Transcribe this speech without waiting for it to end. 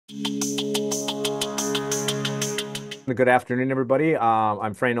Good afternoon, everybody.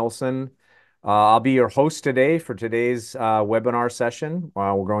 I'm Frayne Olson. I'll be your host today for today's webinar session.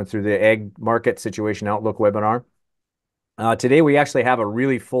 We're going through the Ag Market Situation Outlook webinar. Today, we actually have a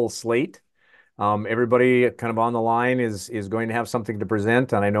really full slate. Everybody kind of on the line is going to have something to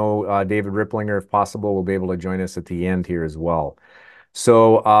present, and I know David Ripplinger, if possible, will be able to join us at the end here as well.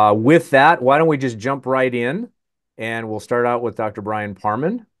 So with that, why don't we just jump right in, and we'll start out with Dr. Brian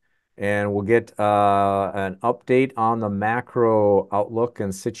Parman. And we'll get an update on the macro outlook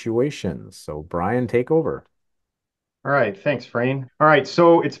and situation. So, Brian, take over. All right, thanks, Frayne. All right,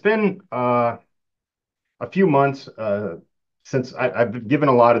 so it's been a few months since I've given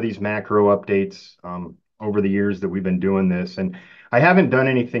a lot of these macro updates over the years that we've been doing this, and I haven't done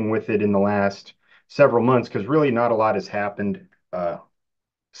anything with it in the last several months because really not a lot has happened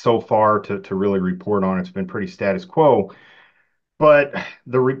so far to really report on. It's been pretty status quo. But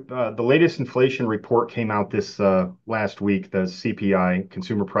the latest inflation report came out this last week, the CPI,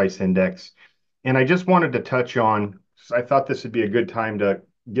 Consumer Price Index, and I just wanted to touch on. I thought this would be a good time to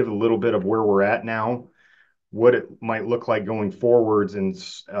give a little bit of where we're at now, what it might look like going forwards, and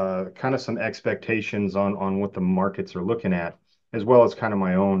kind of some expectations on what the markets are looking at, as well as kind of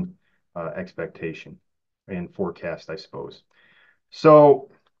my own expectation and forecast, I suppose. So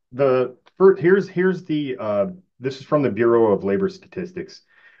here's the this is from the Bureau of Labor Statistics,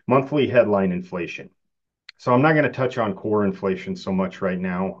 monthly headline inflation. So I'm not going to touch on core inflation so much right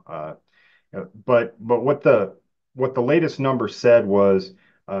now, but what the latest number said was,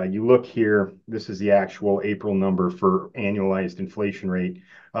 you look here, this is the actual April number for annualized inflation rate,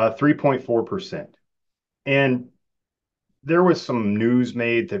 3.4%. And there was some news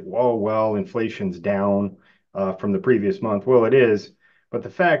made that, oh, well, inflation's down from the previous month. Well, it is, but the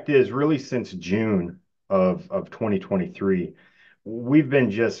fact is, really, since June of 2023, we've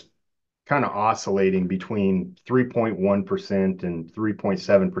been just kind of oscillating between 3.1% and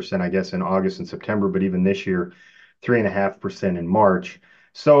 3.7%, I guess, in August and September, but even this year, 3.5% in March.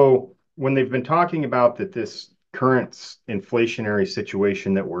 So when they've been talking about that this current inflationary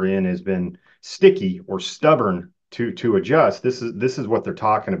situation that we're in has been sticky or stubborn to adjust, this is what they're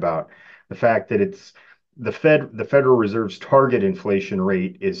talking about. The fact that it's the Federal Reserve's target inflation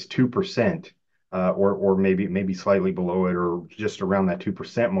rate is 2%, or maybe slightly below it, or just around that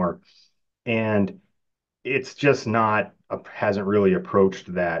 2% mark, and it's just not hasn't really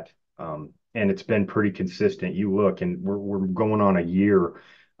approached that, and it's been pretty consistent. You look, and we're going on a year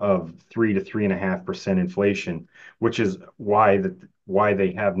of 3 to 3.5% inflation, which is why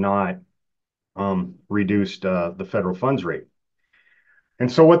they have not reduced the federal funds rate. And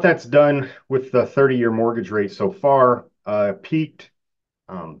so what that's done with the 30-year mortgage rate so far, peaked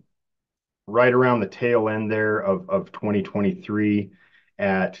um, right around the tail end there of 2023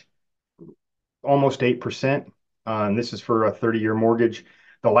 at almost 8%. And this is for a 30-year mortgage.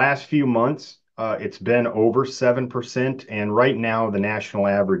 The last few months, it's been over 7%. And right now, the national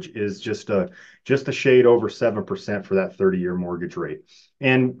average is just a shade over 7% for that 30-year mortgage rate.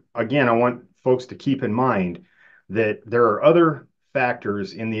 And again, I want folks to keep in mind that there are other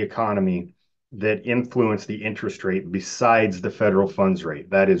factors in the economy that influence the interest rate besides the federal funds rate.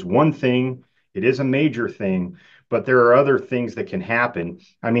 That is one thing. It is a major thing, but there are other things that can happen.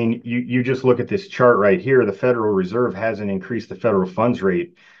 I mean, you just look at this chart right here. The Federal Reserve hasn't increased the federal funds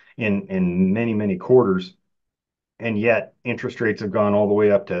rate in many quarters, and yet interest rates have gone all the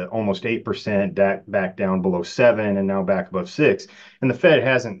way up to almost 8%, back down below 7, and now back above 6. And the Fed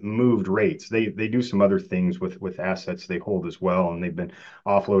hasn't moved rates. They do some other things with assets they hold as well, and they've been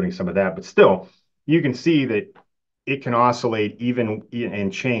offloading some of that. But still, you can see that it can oscillate even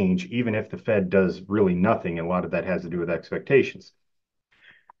and change even if the Fed does really nothing. And a lot of that has to do with expectations.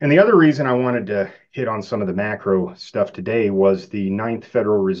 And the other reason I wanted to hit on some of the macro stuff today was the Ninth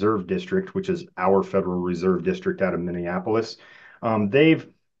Federal Reserve District, which is our Federal Reserve District out of Minneapolis. They've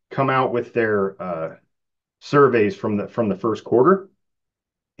come out with their surveys from the first quarter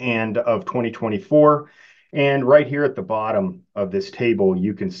and of 2024. And right here at the bottom of this table,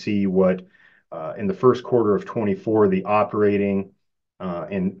 you can see what in the first quarter of 24, the operating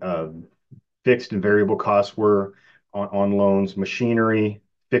and fixed and variable costs were on loans, machinery,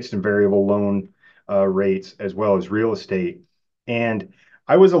 fixed and variable loan rates, as well as real estate. And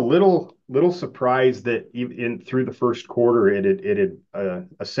I was a little surprised that even through the first quarter, it had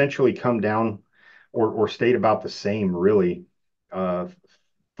essentially come down or stayed about the same, really, uh,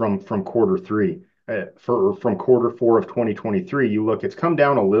 from quarter three. From quarter four of 2023, you look, it's come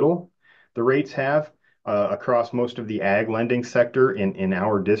down a little. The rates have across most of the ag lending sector in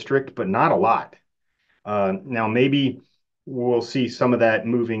our district, but not a lot. Now, maybe we'll see some of that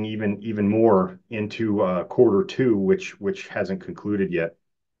moving even more into quarter two, which hasn't concluded yet.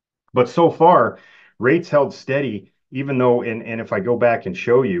 But so far, rates held steady, even though, and if I go back and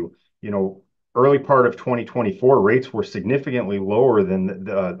show you, you know, early part of 2024, rates were significantly lower than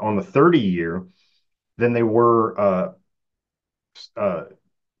on the 30 year than they were uh,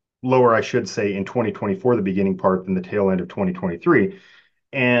 lower, I should say, in 2024, the beginning part, than the tail end of 2023.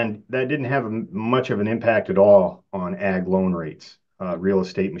 And that didn't have much of an impact at all on ag loan rates, real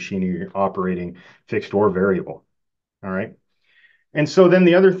estate, machinery, operating, fixed or variable. All right. And so then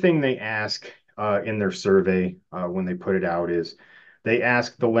the other thing they ask in their survey when they put it out is they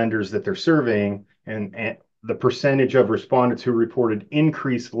ask the lenders that they're surveying and the percentage of respondents who reported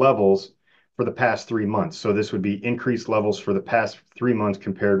increased levels for the past 3 months. So this would be increased levels for the past 3 months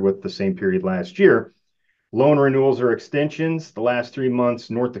compared with the same period last year. Loan renewals or extensions, the last 3 months,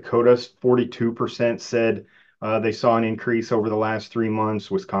 North Dakota, 42% said they saw an increase over the last 3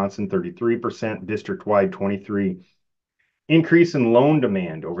 months. Wisconsin, 33%, district-wide, 23%. Increase in loan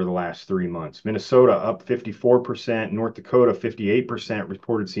demand over the last 3 months. Minnesota up 54%, North Dakota 58%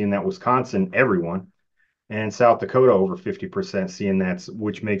 reported seeing that. Wisconsin, everyone, and South Dakota over 50% seeing that,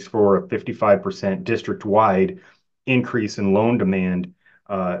 which makes for a 55% district-wide increase in loan demand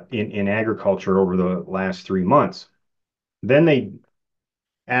in agriculture over the last 3 months. Then they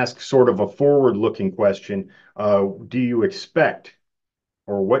ask sort of a forward-looking question: Do you expect,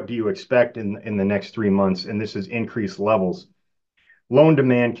 or what do you expect in the next 3 months? And this is increased levels. Loan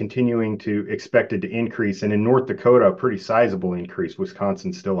demand continuing to expected to increase, and in North Dakota, a pretty sizable increase.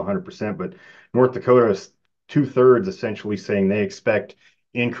 Wisconsin still 100%, but North Dakota is two-thirds essentially saying they expect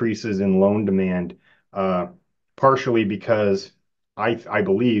increases in loan demand, uh, partially because I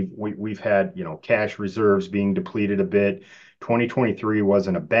believe we've had cash reserves being depleted a bit. 2023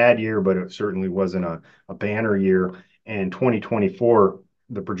 wasn't a bad year, but it certainly wasn't a banner year. And 2024,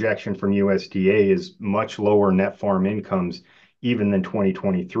 the projection from USDA is much lower net farm incomes even than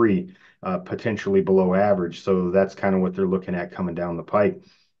 2023, potentially below average. So that's kind of what they're looking at coming down the pipe.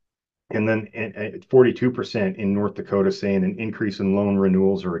 And then 42% in North Dakota saying an increase in loan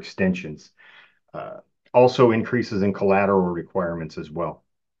renewals or extensions. Uh, Also increases in collateral requirements as well.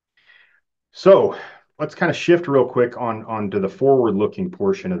 So let's kind of shift real quick onto the forward-looking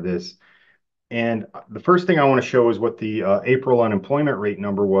portion of this. And the first thing I want to show is what the April unemployment rate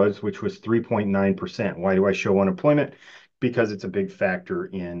number was, which was 3.9%. Why do I show unemployment? Because it's a big factor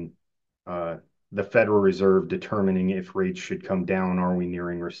in uh, the Federal Reserve determining if rates should come down, are we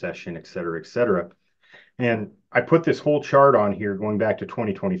nearing recession, et cetera, et cetera. And I put this whole chart on here going back to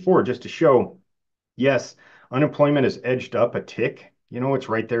 2024 just to show, yes, unemployment has edged up a tick. It's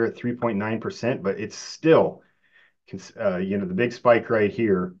right there at 3.9%, but it's still the big spike right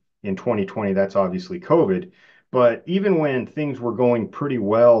here in 2020, that's obviously COVID. But even when things were going pretty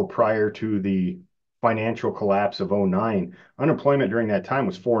well prior to the financial collapse of '09, unemployment during that time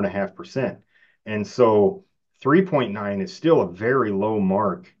was 4.5%. And so 3.9 is still a very low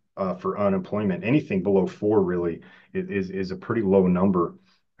mark for unemployment. Anything below four really is a pretty low number.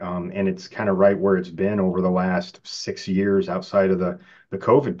 And it's kind of right where it's been over the last 6 years outside of the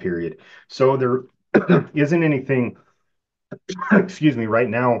COVID period. So there isn't anything excuse me, right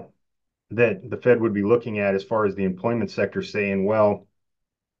now that the Fed would be looking at as far as the employment sector saying, well,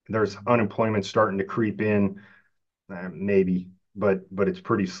 there's unemployment starting to creep in, maybe, but it's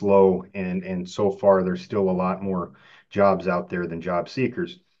pretty slow, and so far there's still a lot more jobs out there than job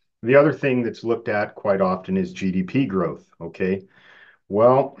seekers. The other thing that's looked at quite often is GDP growth. Okay,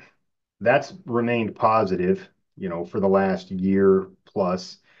 well, that's remained positive, for the last year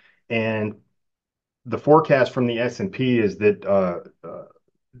plus, and the forecast from the S&P is that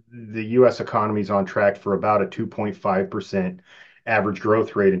the U.S. economy is on track for about a 2.5% average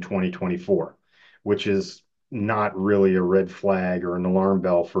growth rate in 2024, which is not really a red flag or an alarm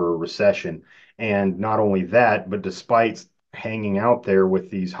bell for a recession. And not only that, but despite hanging out there with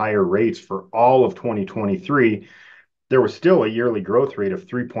these higher rates for all of 2023, there was still a yearly growth rate of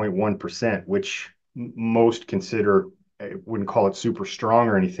 3.1%, which most consider, I wouldn't call it super strong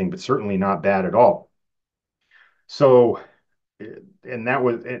or anything, but certainly not bad at all. So and that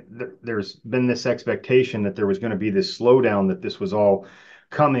was there's been this expectation that there was going to be this slowdown, that this was all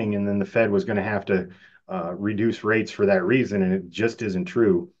coming, and then the Fed was going to have to reduce rates for that reason, and it just isn't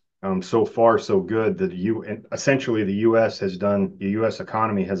true. So far, so good. And essentially the U.S.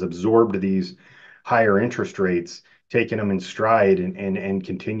 economy has absorbed these higher interest rates, taken them in stride, and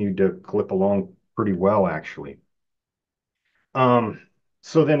continued to clip along pretty well, actually. Um,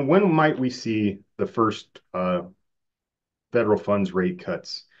 so then, when might we see the first federal funds rate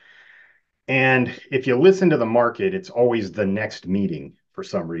cuts? And if you listen to the market, it's always the next meeting for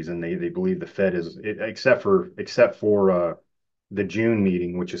some reason. They believe the Fed is, except for the June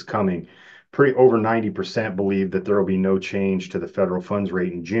meeting, which is coming. Pretty over 90% believe that there will be no change to the federal funds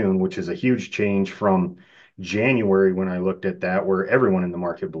rate in June, which is a huge change from January when I looked at that, where everyone in the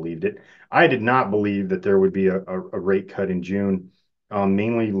market believed it. I did not believe that there would be a rate cut in June,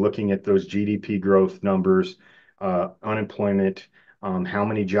 mainly looking at those GDP growth numbers, unemployment, how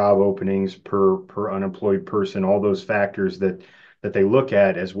many job openings per unemployed person, all those factors that they look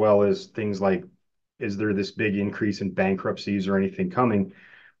at, as well as things like, is there this big increase in bankruptcies or anything coming?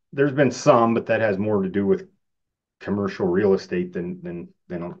 There's been some, but that has more to do with commercial real estate than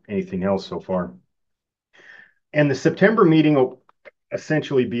anything else so far. And the September meeting will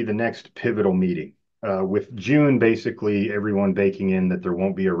essentially be the next pivotal meeting, with June basically everyone baking in that there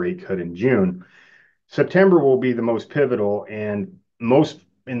won't be a rate cut in June. September will be the most pivotal, and most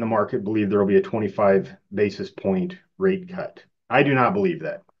in the market believe there will be a 25 basis point rate cut. I do not believe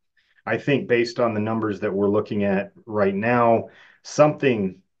that. I think based on the numbers that we're looking at right now,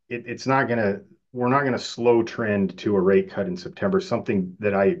 something it's not going to we're not going to slow trend to a rate cut in September. Something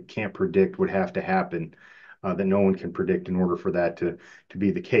that I can't predict would have to happen, that no one can predict in order for that to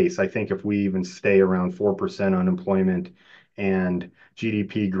be the case. I think if we even stay around 4% unemployment and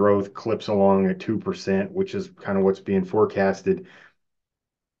GDP growth clips along at 2%, which is kind of what's being forecasted,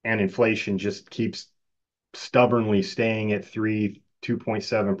 and inflation just keeps stubbornly staying at 2.7%,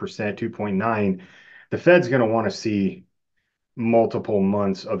 2.9, the Fed's going to want to see multiple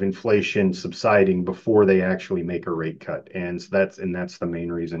months of inflation subsiding before they actually make a rate cut. And that's the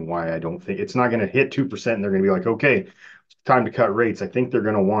main reason why I don't think it's not going to hit 2% and they're going to be like, okay, it's time to cut rates. I think they're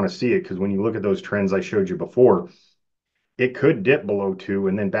going to want to see it because when you look at those trends I showed you before, it could dip below two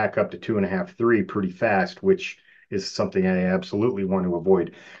and then back up to 2.5, 3 pretty fast, which is something I absolutely want to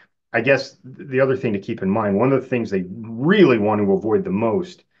avoid. I guess the other thing to keep in mind, one of the things they really want to avoid the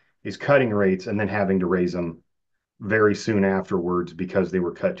most is cutting rates and then having to raise them very soon afterwards because they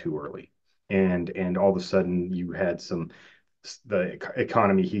were cut too early. And all of a sudden you had the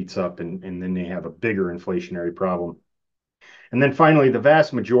economy heats up and then they have a bigger inflationary problem. And then finally, the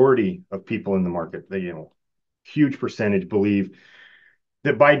vast majority of people in the market, huge percentage believe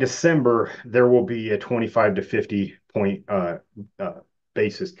that by December there will be a 25 to 50 point uh,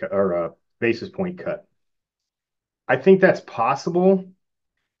 basis point cut. I think that's possible,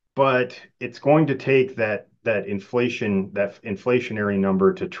 but it's going to take that inflationary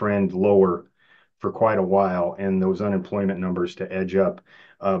number to trend lower for quite a while, and those unemployment numbers to edge up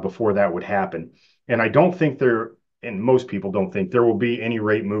before that would happen. And I don't think there, and most people don't think there will be any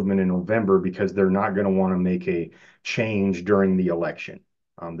rate movement in November because they're not going to want to make a change during the election.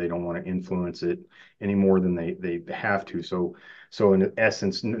 They don't want to influence it any more than they have to. So in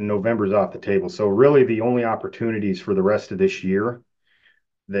essence, November's off the table. So really, the only opportunities for the rest of this year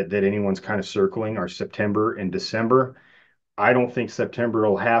that anyone's kind of circling are September and December. I don't think September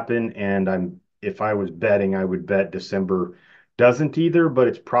will happen, and if I was betting, I would bet December doesn't either, but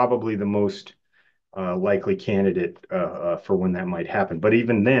it's probably the most likely candidate for when that might happen. But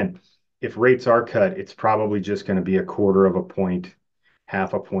even then, if rates are cut, it's probably just going to be a quarter of a point,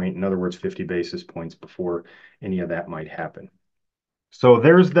 half a point, in other words, 50 basis points before any of that might happen. So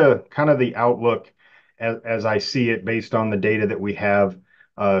there's the kind of the outlook as I see it based on the data that we have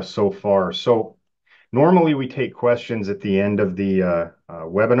so far. So normally we take questions at the end of the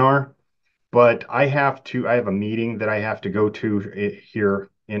webinar, but I have a meeting that I have to go to here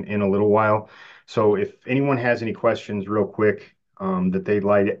in a little while. So if anyone has any questions real quick that they'd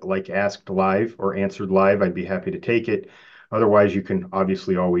like asked live or answered live, I'd be happy to take it. Otherwise, you can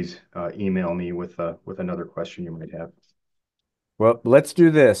obviously always email me with another question you might have. Well, let's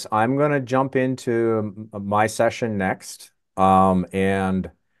do this. I'm going to jump into my session next.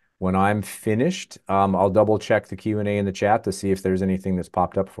 And when I'm finished, I'll double check the Q&A in the chat to see if there's anything that's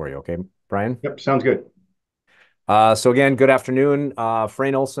popped up for you. Okay, Brian? Yep, sounds good. So again, good afternoon.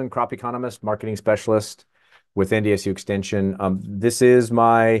 Frayne Olson, crop economist, marketing specialist with NDSU Extension. This is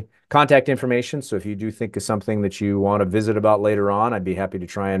my contact information. So if you do think of something that you want to visit about later on, I'd be happy to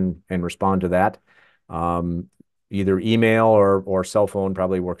try and respond to that. Either email or cell phone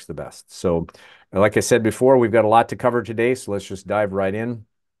probably works the best. So like I said before, we've got a lot to cover today. So let's just dive right in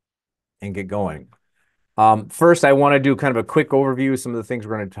and get going. First, I want to do kind of a quick overview of some of the things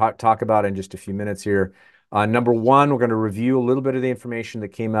we're going to talk about in just a few minutes here. Number one, we're going to review a little bit of the information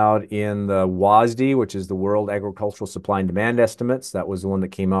that came out in the WASDE, which is the World Agricultural Supply and Demand Estimates. That was the one that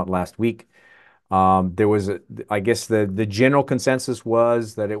came out last week. There was I guess the general consensus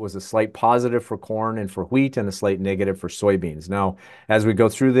was that it was a slight positive for corn and for wheat and a slight negative for soybeans. Now, as we go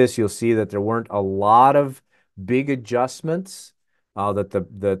through this, you'll see that there weren't a lot of big adjustments, that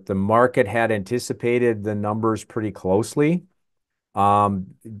the market had anticipated the numbers pretty closely.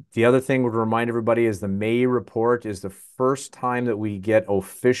 Um, the other thing would remind everybody is the May report is the first time that we get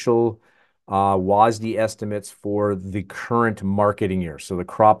official WASDE estimates for the current marketing year, so the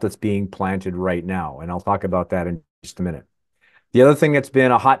crop that's being planted right now. And I'll talk about that in just a minute. The other thing that's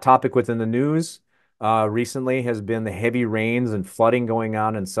been a hot topic within the news recently has been the heavy rains and flooding going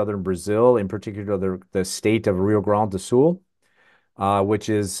on in southern Brazil, in particular the state of Rio Grande do Sul, which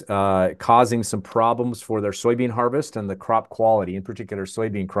is causing some problems for their soybean harvest and the crop quality, in particular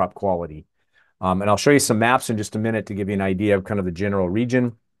soybean crop quality. And I'll show you some maps in just a minute to give you an idea of kind of the general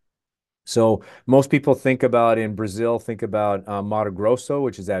region. So most people think about in Brazil, think about Mato Grosso,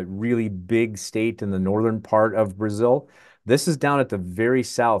 which is that really big state in the northern part of Brazil. This is down at the very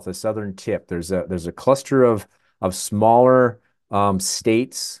south, the southern tip. There's a cluster of smaller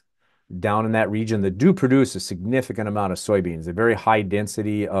states down in that region that do produce a significant amount of soybeans, a very high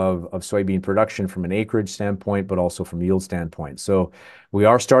density of soybean production from an acreage standpoint, but also from yield standpoint. So we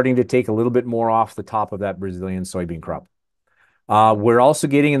are starting to take a little bit more off the top of that Brazilian soybean crop. We're also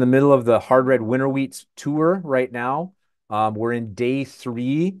getting in the middle of the hard red winter wheats tour right now. We're in day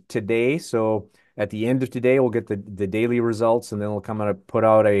 3 today. So at the end of today, we'll get the daily results, and then we'll come out and put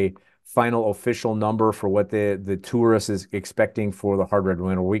out a final official number for what the tourist is expecting for the hard red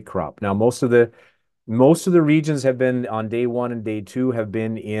winter wheat crop. Now, most of the regions have been on day 1 and day 2 have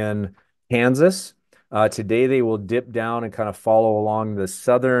been in Kansas. Today they will dip down and kind of follow along the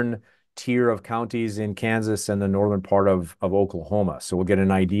southern tier of counties in Kansas and the northern part of Oklahoma. So we'll get an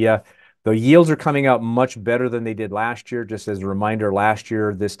idea. The yields are coming out much better than they did last year. Just as a reminder, last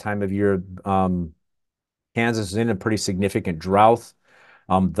year, this time of year, Kansas is in a pretty significant drought.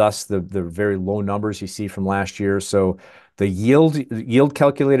 Thus the very low numbers you see from last year. So the yield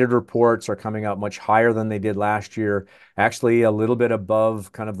calculated reports are coming out much higher than they did last year, actually a little bit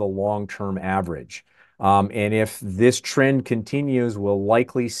above kind of the long-term average. And if this trend continues, we'll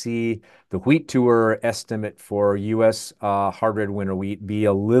likely see the wheat tour estimate for U.S. Hard red winter wheat be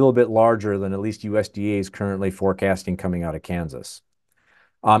a little bit larger than at least USDA is currently forecasting coming out of Kansas.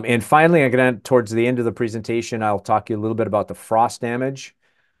 And finally, again, towards the end of the presentation, I'll talk to you a little bit about the frost damage,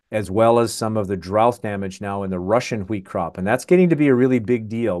 as well as some of the drought damage now in the Russian wheat crop. And that's getting to be a really big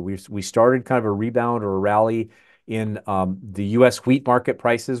deal. We started kind of a rebound or a rally in the U.S. wheat market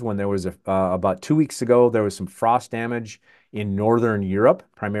prices when there was about 2 weeks ago, there was some frost damage in Northern Europe,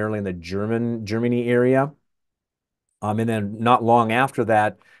 primarily in the Germany area. And then not long after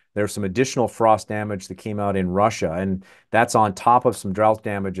that, there's some additional frost damage that came out in Russia, and that's on top of some drought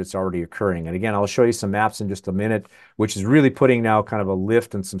damage that's already occurring. And again, I'll show you some maps in just a minute, which is really putting now kind of a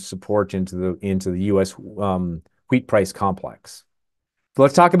lift and some support into the U.S. Wheat price complex. So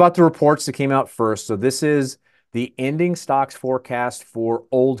let's talk about the reports that came out first. So this is the ending stocks forecast for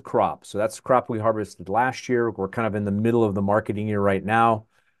old crop. So that's the crop we harvested last year. We're kind of in the middle of the marketing year right now.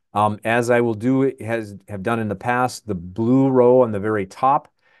 As I will do have done in the past, the blue row on the very top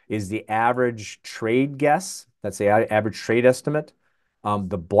is the average trade guess. That's the average trade estimate.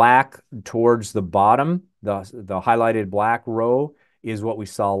 The black towards the bottom, the highlighted black row is what we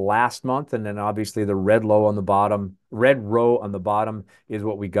saw last month, and then obviously the red row on the bottom is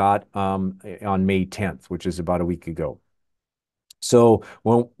what we got on May 10th, which is about a week ago. So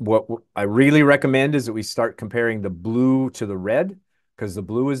what I really recommend is that we start comparing the blue to the red, because the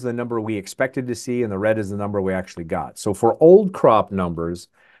blue is the number we expected to see and the red is the number we actually got. So for old crop numbers,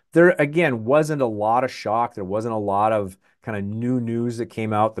 there again wasn't a lot of shock. There wasn't a lot of kind of new news that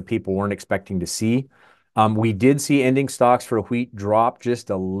came out that people weren't expecting to see. We did see ending stocks for wheat drop just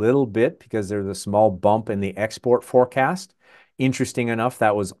a little bit because there's a small bump in the export forecast. Interesting enough,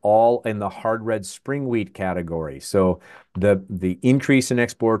 that was all in the hard red spring wheat category. So the increase in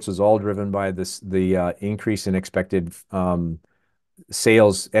exports was all driven by the increase in expected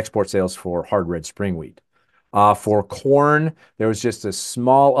export sales for hard red spring wheat. For corn, there was just a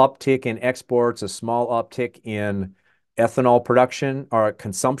small uptick in exports, a small uptick in ethanol production or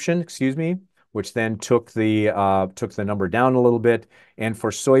consumption, excuse me, which then took the number down a little bit. And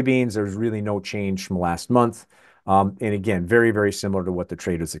for soybeans, there's really no change from last month. And again, very, very similar to what the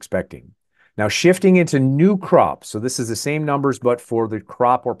trade was expecting. Now, shifting into new crops. So this is the same numbers, but for the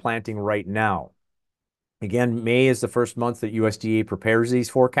crop we're planting right now. Again, May is the first month that USDA prepares these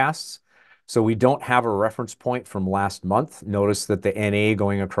forecasts. So we don't have a reference point from last month. Notice that the NA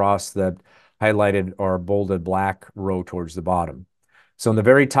going across the highlighted or bolded black row towards the bottom. So in the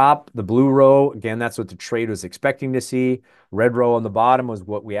very top, the blue row, again, that's what the trade was expecting to see. Red row on the bottom was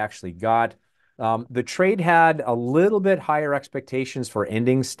what we actually got. The trade had a little bit higher expectations for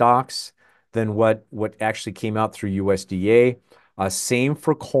ending stocks than what actually came out through USDA. Same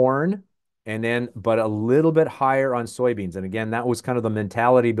for corn, but a little bit higher on soybeans. And again, that was kind of the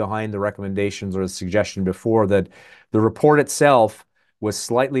mentality behind the recommendations or the suggestion before, that the report itself was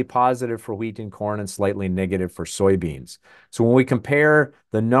slightly positive for wheat and corn and slightly negative for soybeans. So when we compare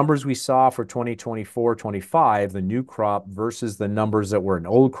the numbers we saw for 2024-25, the new crop versus the numbers that were an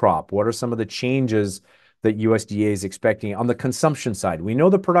old crop, what are some of the changes that USDA is expecting on the consumption side? We know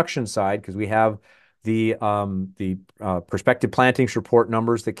the production side because we have the prospective plantings report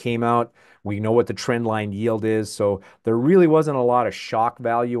numbers that came out. We know what the trend line yield is. So there really wasn't a lot of shock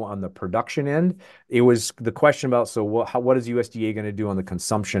value on the production end. It was the question about, so what is USDA going to do on the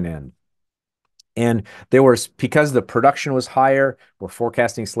consumption end? And there was, because the production was higher, we're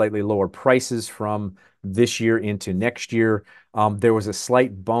forecasting slightly lower prices from this year into next year. There was a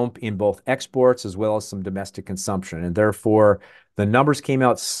slight bump in both exports as well as some domestic consumption. And therefore, the numbers came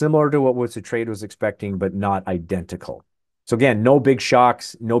out similar to what the trade was expecting, but not identical. So again, no big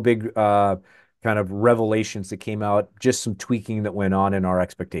shocks, no big kind of revelations that came out, just some tweaking that went on in our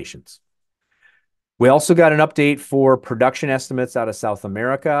expectations. We also got an update for production estimates out of South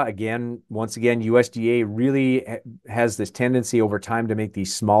America. Again, once again, USDA really has this tendency over time to make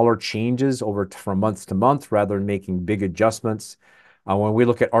these smaller changes from month to month rather than making big adjustments. When we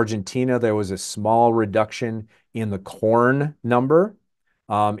look at Argentina, there was a small reduction in the corn number.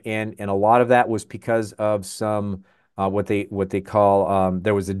 And a lot of that was because of some what they call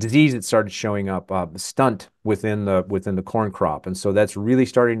there was a disease that started showing up, stunt within the corn crop. And so that's really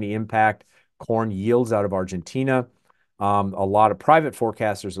starting to impact corn yields out of Argentina. A lot of private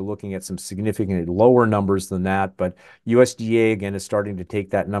forecasters are looking at some significantly lower numbers than that, but USDA again is starting to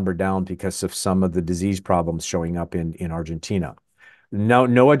take that number down because of some of the disease problems showing up in Argentina.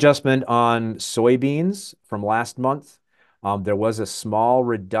 No adjustment on soybeans from last month. There was a small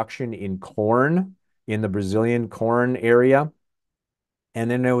reduction in corn in the Brazilian corn area. And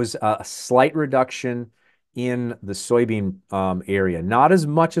then there was a slight reduction in the soybean area. Not as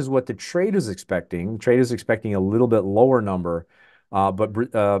much as what the trade is expecting. Trade is expecting a little bit lower number, but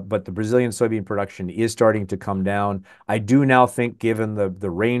the Brazilian soybean production is starting to come down. I do now think, given the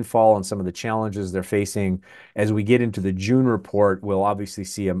rainfall and some of the challenges they're facing, as we get into the June report, we'll obviously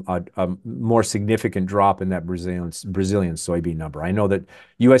see a more significant drop in that Brazilian soybean number. I know that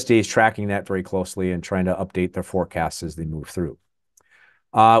USDA is tracking that very closely and trying to update their forecasts as they move through.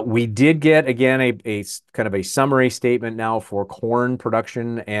 We did get, again, a kind of a summary statement now for corn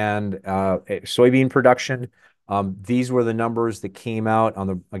production and soybean production. These were the numbers that came out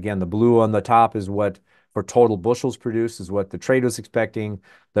on again, the blue on the top is what for total bushels produced is what the trade was expecting.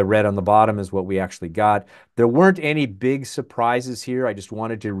 The red on the bottom is what we actually got. There weren't any big surprises here. I just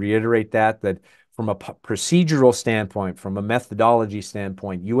wanted to reiterate that from a procedural standpoint, from a methodology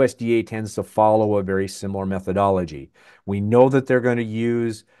standpoint, USDA tends to follow a very similar methodology. We know that they're going to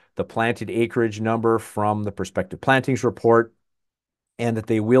use the planted acreage number from the prospective plantings report and that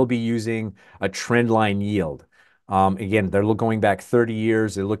they will be using a trend line yield. Again, they're going back 30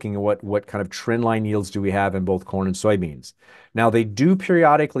 years. They're looking at what kind of trend line yields do we have in both corn and soybeans. Now, they do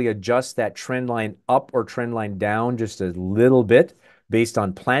periodically adjust that trend line up or trend line down just a little bit based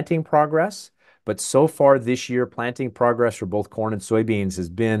on planting progress. But so far this year, planting progress for both corn and soybeans has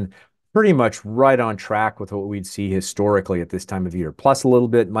been pretty much right on track with what we'd see historically at this time of year. Plus a little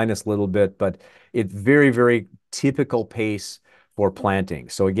bit, minus a little bit, but it's very, very typical pace for planting.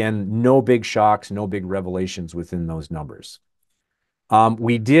 So again, no big shocks, no big revelations within those numbers.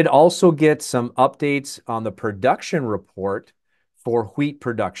 We did also get some updates on the production report for wheat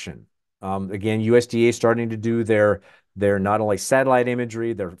production. Again, USDA is starting to do their not only satellite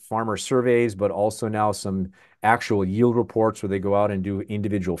imagery, their farmer surveys, but also now some actual yield reports where they go out and do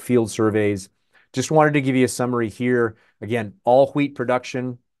individual field surveys. Just wanted to give you a summary here. Again, all wheat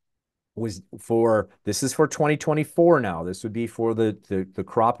production this is for 2024 now. This would be for the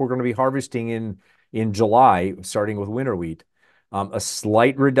crop we're going to be harvesting in July, starting with winter wheat. A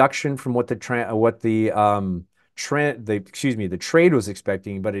slight reduction from what the trade was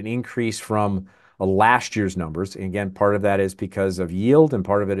expecting, but an increase from last year's numbers. And again, part of that is because of yield, and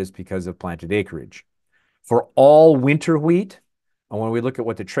part of it is because of planted acreage. For all winter wheat, and when we look at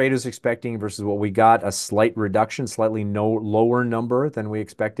what the trade is expecting versus what we got, a slight reduction, slightly lower number than we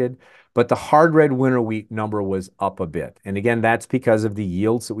expected. But the hard red winter wheat number was up a bit. And again, that's because of the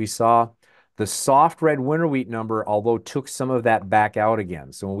yields that we saw. The soft red winter wheat number, although took some of that back out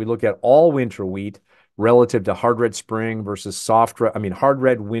again. So when we look at all winter wheat, relative to hard red spring versus hard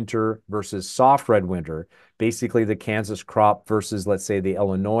red winter versus soft red winter, basically the Kansas crop versus, let's say, the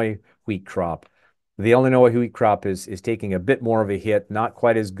Illinois wheat crop. The Illinois wheat crop is taking a bit more of a hit, not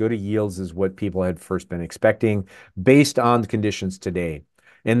quite as good a yields as what people had first been expecting based on the conditions today.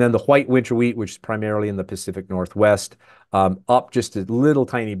 And then the white winter wheat, which is primarily in the Pacific Northwest, up just a little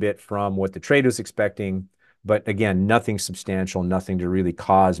tiny bit from what the trade was expecting. But again, nothing substantial, nothing to really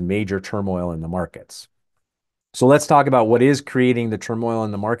cause major turmoil in the markets. So let's talk about what is creating the turmoil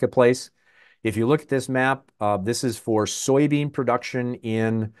in the marketplace. If you look at this map, this is for soybean production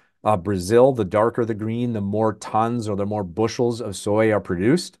in Brazil. The darker the green, the more tons or the more bushels of soy are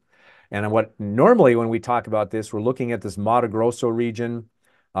produced. And what normally when we talk about this, we're looking at this Mato Grosso region,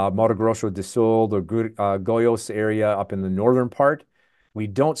 Mato Grosso do Sul, the Goiás area up in the northern part. We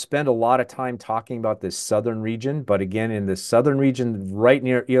don't spend a lot of time talking about this southern region, but again, in the southern region right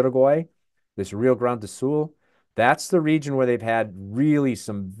near Uruguay, this Rio Grande do Sul, that's the region where they've had really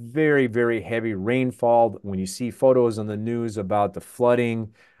some very, very heavy rainfall. When you see photos on the news about the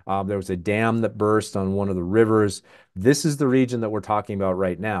flooding, there was a dam that burst on one of the rivers. This is the region that we're talking about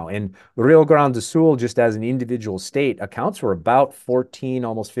right now. And Rio Grande do Sul, just as an individual state, accounts for about 14,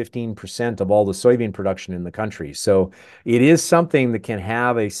 almost 15% of all the soybean production in the country. So it is something that can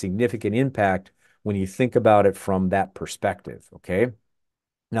have a significant impact when you think about it from that perspective, okay?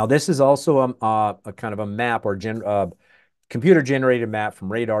 Now, this is also a kind of a map or computer-generated map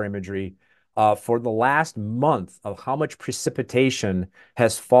from radar imagery for the last month of how much precipitation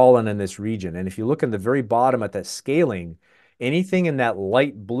has fallen in this region. And if you look in the very bottom at that scaling, anything in that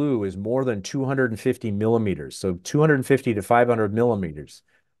light blue is more than 250 millimeters. So 250 to 500 millimeters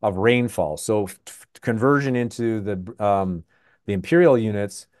of rainfall. So conversion into the imperial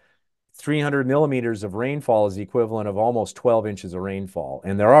units, 300 millimeters of rainfall is the equivalent of almost 12 inches of rainfall.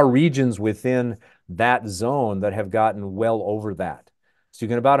 And there are regions within that zone that have gotten well over that. So you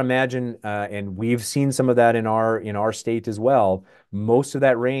can about imagine, and we've seen some of that in our state as well. Most of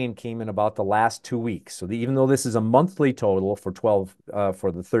that rain came in about the last 2 weeks. So even though this is a monthly total for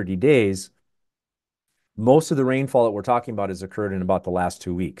for the 30 days, most of the rainfall that we're talking about has occurred in about the last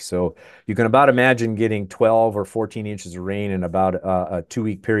 2 weeks. So you can about imagine getting 12 or 14 inches of rain in about a 2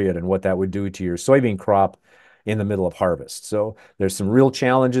 week period and what that would do to your soybean crop in the middle of harvest. So there's some real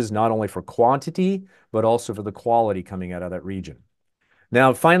challenges, not only for quantity, but also for the quality coming out of that region.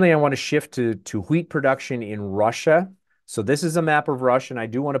 Now, finally, I want to shift to wheat production in Russia. So this is a map of Russia, and I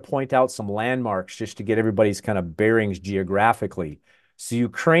do want to point out some landmarks just to get everybody's kind of bearings geographically. So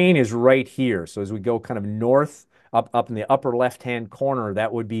Ukraine is right here. So as we go kind of north, up in the upper left-hand corner,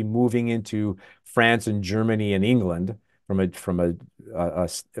 that would be moving into France and Germany and England from a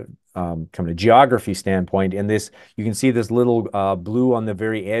geography standpoint. And this, you can see this little blue on the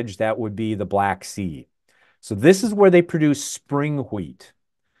very edge, that would be the Black Sea. So this is where they produce spring wheat.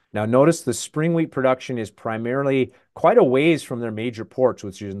 Now notice the spring wheat production is primarily quite a ways from their major ports,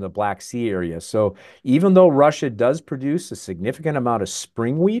 which is in the Black Sea area. So even though Russia does produce a significant amount of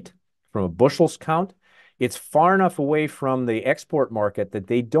spring wheat from a bushels count, it's far enough away from the export market that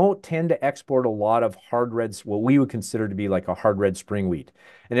they don't tend to export a lot of hard reds, what we would consider to be like a hard red spring wheat.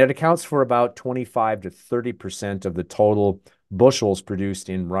 And it accounts for about 25 to 30% of the total bushels produced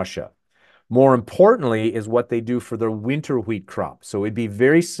in Russia. More importantly is what they do for their winter wheat crop. So it'd be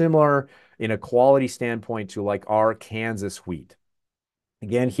very similar in a quality standpoint to like our Kansas wheat.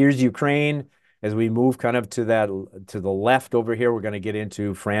 Again, here's Ukraine. As we move kind of to the left over here, we're going to get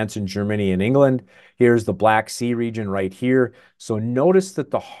into France and Germany and England. Here's the Black Sea region right here. So notice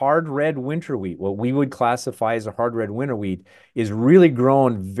that the hard red winter wheat, what we would classify as a hard red winter wheat, is really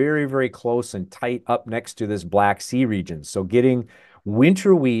grown very, very close and tight up next to this Black Sea region. So getting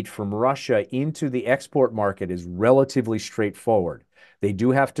winter wheat from Russia into the export market is relatively straightforward. They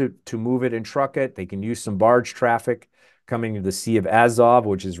do have to move it and truck it. They can use some barge traffic coming to the Sea of Azov,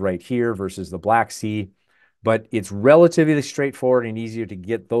 which is right here, versus the Black Sea. But it's relatively straightforward and easier to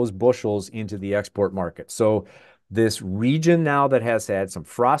get those bushels into the export market. So this region now that has had some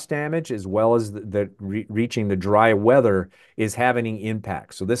frost damage as well as reaching the dry weather is having an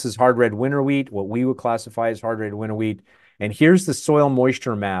impact. So this is hard red winter wheat, what we would classify as hard red winter wheat. And here's the soil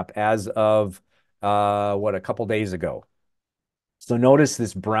moisture map as of, a couple days ago. So notice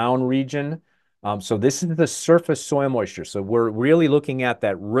this brown region. So this is the surface soil moisture. So we're really looking at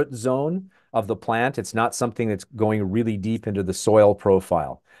that root zone of the plant. It's not something that's going really deep into the soil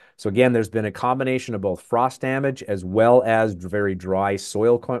profile. So again, there's been a combination of both frost damage as well as very dry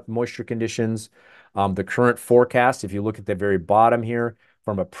soil moisture conditions. The current forecast, if you look at the very bottom here,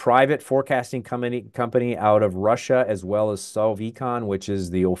 from a private forecasting company out of Russia, as well as Sovecon, which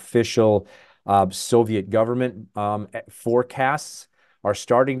is the official Soviet government forecasts are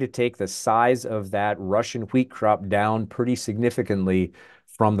starting to take the size of that Russian wheat crop down pretty significantly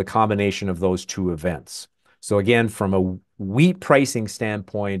from the combination of those two events. So again, from a wheat pricing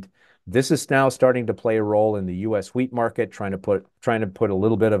standpoint, this is now starting to play a role in the U.S. wheat market, trying to put a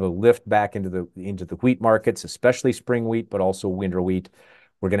little bit of a lift back into the wheat markets, especially spring wheat, but also winter wheat.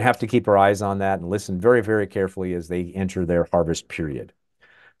 We're going to have to keep our eyes on that and listen very, very carefully as they enter their harvest period.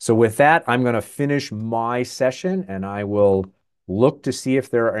 So with that, I'm going to finish my session and I will look to see if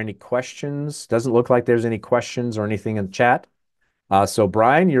there are any questions. Doesn't look like there's any questions or anything in the chat. So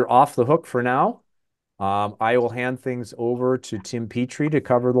Brian, you're off the hook for now. I will hand things over to Tim Petrie to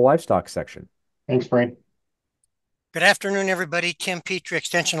cover the livestock section. Thanks, Frank. Good afternoon, everybody. Tim Petrie,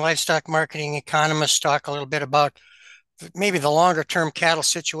 Extension Livestock Marketing Economist. Talk a little bit about maybe the longer term cattle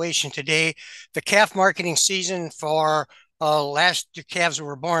situation today. The calf marketing season for the calves that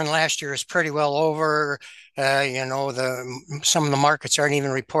were born last year is pretty well over. Some of the markets aren't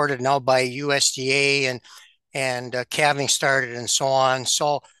even reported now by USDA, and calving started and so on.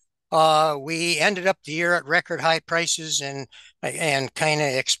 So we ended up the year at record high prices and kind of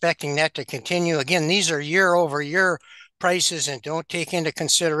expecting that to continue. Again, these are year over year prices and don't take into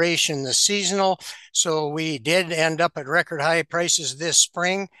consideration the seasonal. So we did end up at record high prices this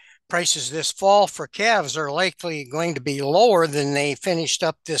spring. Prices this fall for calves are likely going to be lower than they finished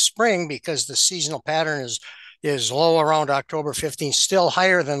up this spring because the seasonal pattern is low around October 15th, still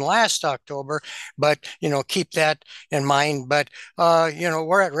higher than last October, but, keep that in mind. But,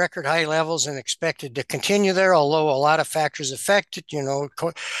 we're at record high levels and expected to continue there, although a lot of factors affect it.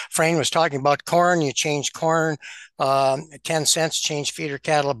 Frayne was talking about corn. You change corn, 10 cents, change feeder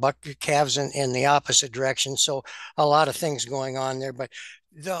cattle, buck calves in the opposite direction. So a lot of things going on there, but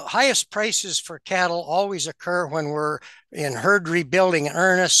the highest prices for cattle always occur when we're in herd rebuilding in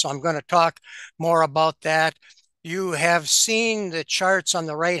earnest. So I'm going to talk more about that. You have seen the charts on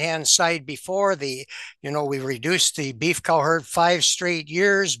the right-hand side before. We reduced the beef cow herd 5 straight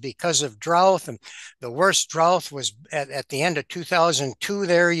years because of drought. And the worst drought was at the end of 2002.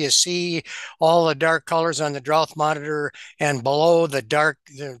 There you see all the dark colors on the drought monitor, and below the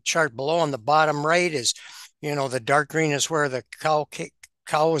chart below on the bottom right is, the dark green is where the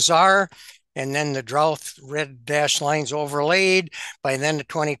cows are, and then the drought red dashed lines overlaid. By the end of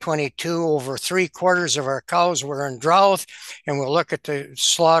 2022, over 3/4 of our cows were in drought, and we'll look at the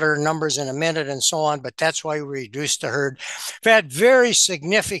slaughter numbers in a minute and so on, but that's why we reduced the herd. We've had very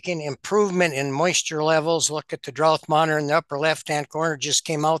significant improvement in moisture levels. Look at the drought monitor in the upper left-hand corner, just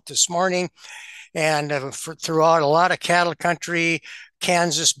came out this morning, and throughout a lot of cattle country,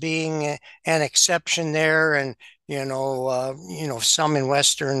 Kansas being an exception there, and some in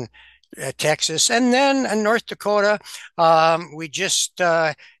western Texas, and then in North Dakota. We just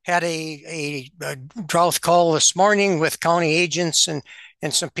had a drought call this morning with county agents and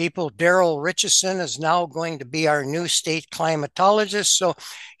some people. Daryl Richardson is now going to be our new state climatologist. So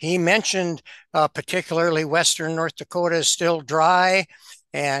he mentioned particularly western North Dakota is still dry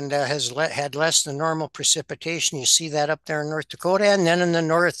and has had less than normal precipitation. You see that up there in North Dakota, and then in the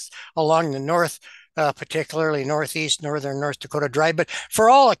north, along the north, particularly northeast, northern North Dakota dry. But for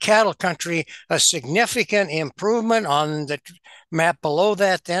all of cattle country, a significant improvement. On the map below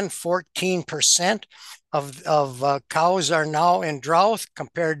that, then 14% of cows are now in drought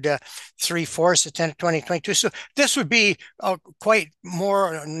compared to 3/4 of 2022. So this would be quite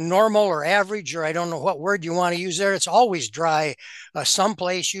more normal or average, or I don't know what word you want to use there. It's always dry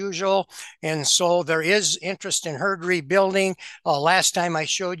someplace usual. And so there is interest in herd rebuilding. Last time I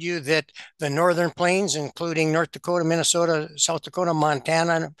showed you that the northern plains, including North Dakota, Minnesota, South Dakota,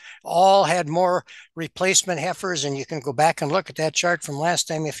 Montana, all had more replacement heifers. And you can go back and look at that chart from last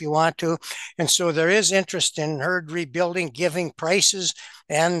time if you want to. And so there is interest in herd rebuilding, giving prices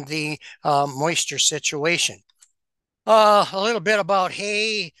and the moisture situation. A little bit about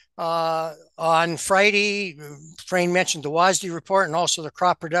hay. On Friday, Frayne mentioned the WASDE report and also the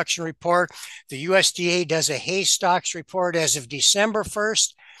crop production report. The USDA does a hay stocks report as of December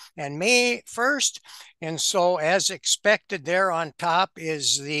 1st and May 1st. And so as expected, there on top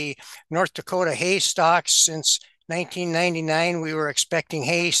is the North Dakota hay stocks. Since 1999, we were expecting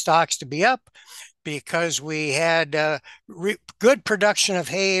hay stocks to be up because we had good production of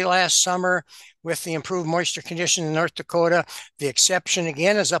hay last summer with the improved moisture condition in North Dakota. The exception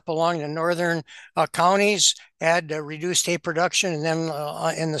again is up along the northern counties, had reduced hay production, and then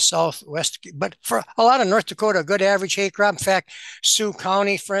in the southwest. But for a lot of North Dakota, a good average hay crop. In fact, Sioux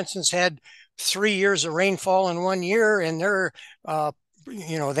County, for instance, had 3 years of rainfall in 1 year, and their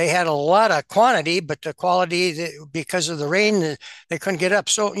they had a lot of quantity, but the quality, because of the rain, they couldn't get up.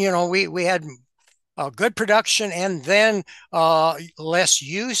 So, we had good production, and then less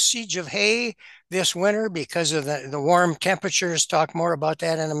usage of hay this winter because of the warm temperatures. Talk more about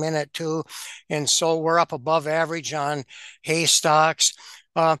that in a minute too. And so we're up above average on hay stocks.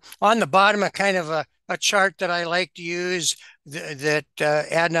 On the bottom, a kind of a chart that I like to use, that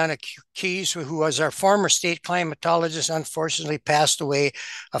Adnan Keys, who was our former state climatologist, unfortunately passed away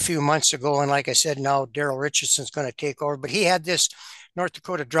a few months ago. And like I said, now Daryl Richardson's going to take over. But he had this North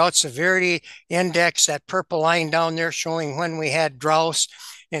Dakota Drought Severity Index, that purple line down there showing when we had droughts.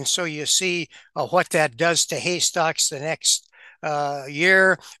 And so you see what that does to hay stocks the next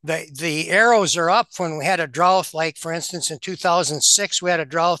year. The arrows are up when we had a drought, like for instance in 2006 we had a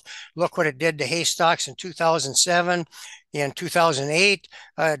drought. Look what it did to hay stocks in 2007. In 2008,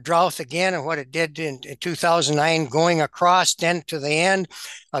 drought again, and what it did in 2009, going across then to the end.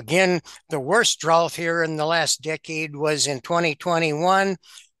 Again, the worst drought here in the last decade was in 2021.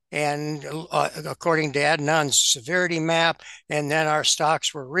 And according to Adnan's severity map, and then our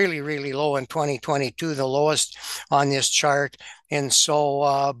stocks were really, really low in 2022, the lowest on this chart. And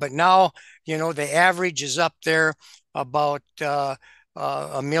so, but now, the average is up there about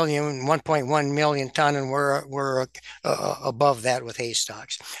a million, 1.1 million ton, and we're above that with hay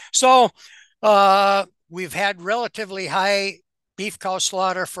stocks. So we've had relatively high beef cow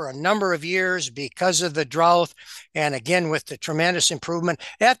slaughter for a number of years because of the drought. And again, with the tremendous improvement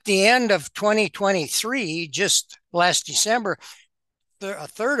at the end of 2023, just last December, a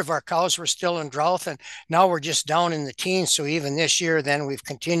third of our cows were still in drought, and now we're just down in the teens. So even this year, then we've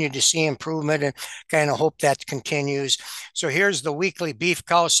continued to see improvement, and kind of hope that continues. So here's the weekly beef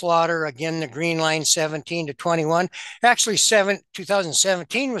cow slaughter. Again, the green line 17 to 21. Actually,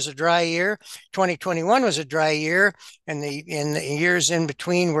 2017 was a dry year. 2021 was a dry year, and in the years in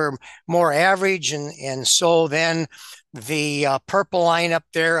between were more average. And so then the purple line up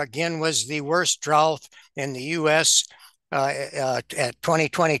there again was the worst drought in the U.S. At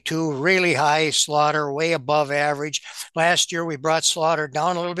 2022, really high slaughter, way above average. Last year we brought slaughter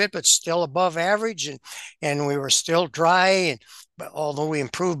down a little bit, but still above average, and we were still dry, although we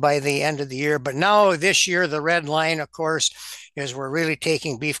improved by the end of the year. But now this year, the red line, of course, is we're really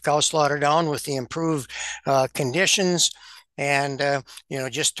taking beef cow slaughter down with the improved conditions. And,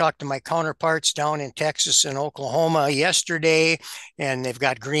 just talked to my counterparts down in Texas and Oklahoma yesterday, and they've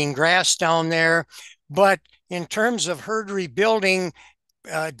got green grass down there. But in terms of herd rebuilding,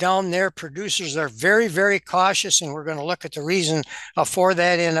 down there, producers are very, very cautious, and we're going to look at the reason for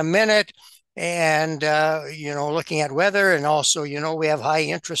that in a minute. And, looking at weather, and also, we have high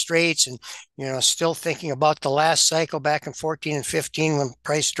interest rates, and, still thinking about the last cycle back in 14 and 15 when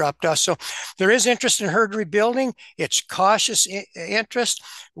price dropped off. So there is interest in herd rebuilding. It's cautious interest.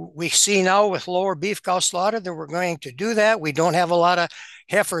 We see now with lower beef cow slaughter that we're going to do that. We don't have a lot of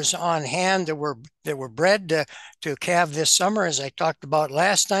heifers on hand that were bred to calve this summer, as I talked about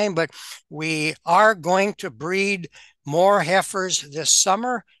last time, but we are going to breed more heifers this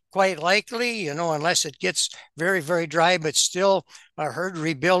summer, quite likely, unless it gets very, very dry, but still our herd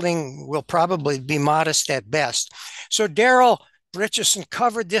rebuilding will probably be modest at best. So Daryl Richardson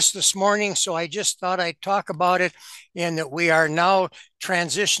covered this morning, so I just thought I'd talk about it, in that we are now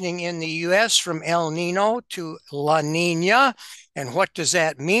transitioning in the U.S. from El Nino to La Nina. And what does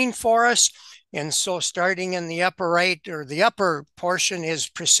that mean for us? And so starting in the upper right, or the upper portion, is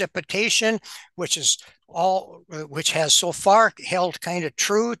precipitation, which has so far held kind of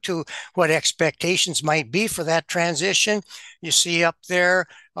true to what expectations might be for that transition. You see up there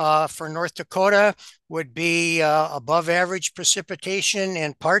for North Dakota would be above average precipitation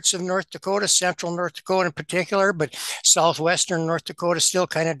in parts of North Dakota, central North Dakota in particular, but southwestern North Dakota still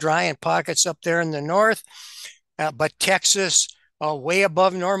kind of dry in pockets up there in the north. But Texas, way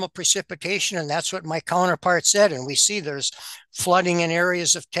above normal precipitation, and that's what my counterpart said. And we see there's flooding in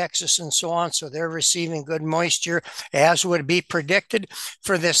areas of Texas and so on, so they're receiving good moisture, as would be predicted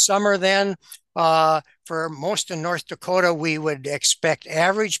for this summer. Then for most of North Dakota, we would expect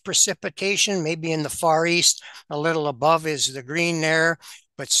average precipitation, maybe in the far east, a little above is the green there,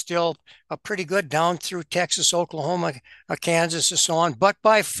 but still a pretty good down through Texas, Oklahoma, Kansas, and so on. But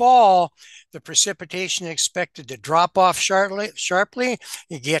by fall, the precipitation is expected to drop off sharply.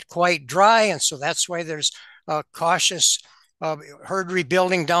 You get quite dry, and so that's why there's cautious herd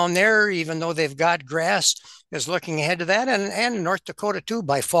rebuilding down there, even though they've got grass, is looking ahead to that. And North Dakota too.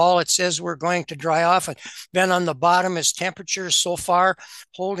 By fall, it says we're going to dry off. And then on the bottom is temperatures so far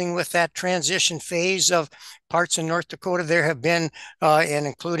holding with that transition phase of parts of North Dakota. There have been, and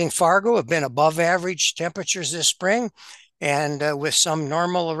including Fargo, have been above average temperatures this spring. and with some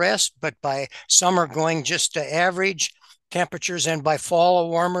normal arrest, but by summer going just to average temperatures, and by fall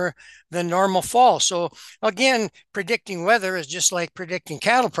warmer than normal fall. So again, predicting weather is just like predicting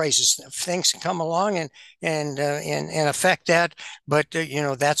cattle prices. Things come along and affect that. But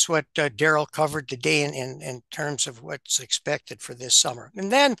that's what Daryl covered today in terms of what's expected for this summer.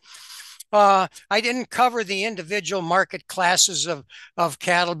 And then I didn't cover the individual market classes of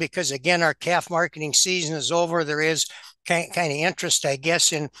cattle because, again, our calf marketing season is over. There is kind of interest, I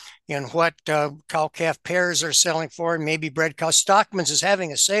guess, in what cow-calf pairs are selling for, and maybe bred cows. Stockman's is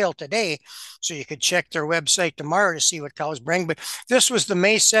having a sale today, so you could check their website tomorrow to see what cows bring. But this was the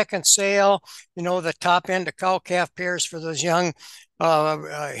May 2nd sale, the top end of cow-calf pairs for those young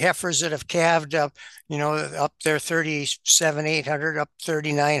heifers that have calved up, up there 37,800, up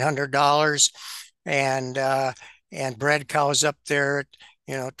 $3,900, and bred cows up there,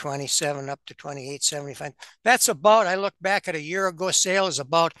 27 up to 28.75. That's about, I look back at a year ago sale, is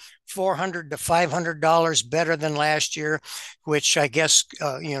about $400 to $500 better than last year, which I guess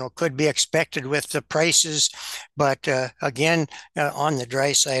could be expected with the prices, but again, on the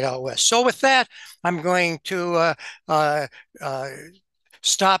dry side out west. So with that, I'm going to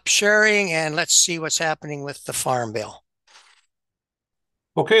stop sharing, and let's see what's happening with the Farm Bill.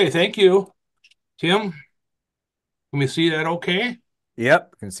 Okay, thank you, Tim. Can we see that okay?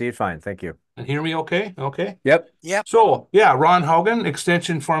 Yep, can see it fine. Thank you. And hear me okay? Okay. Yep. So, yeah, Ron Haugen,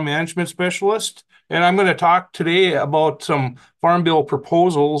 Extension Farm Management Specialist. And I'm going to talk today about some Farm Bill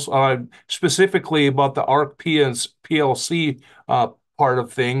proposals, specifically about the ARC PLC part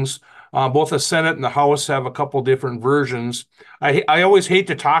of things. Both the Senate and the House have a couple different versions. I always hate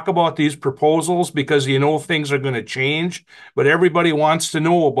to talk about these proposals because things are going to change, but everybody wants to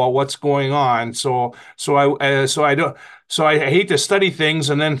know about what's going on. So I hate to study things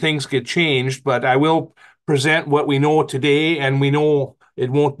and then things get changed, but I will present what we know today, and we know it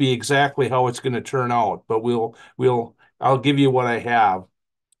won't be exactly how it's going to turn out, but I'll give you what I have.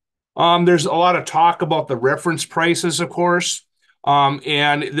 There's a lot of talk about the reference prices, of course.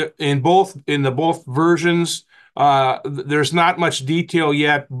 And in both versions, there's not much detail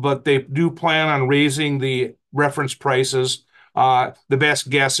yet, but they do plan on raising the reference prices. The best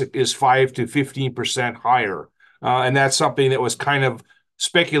guess is 5 to 15% higher. And that's something that was kind of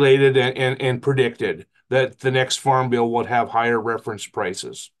speculated and predicted, that the next Farm Bill would have higher reference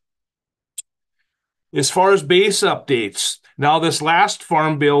prices. As far as base updates, now this last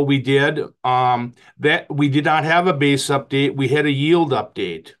Farm Bill we did, that we did not have a base update, we had a yield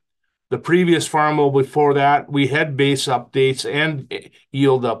update. The previous Farm Bill before that, we had base updates and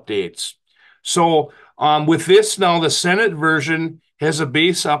yield updates. So with this now, the Senate version has a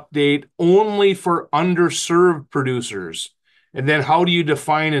base update only for underserved producers. And then how do you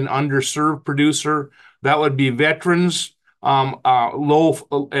define an underserved producer? That would be veterans,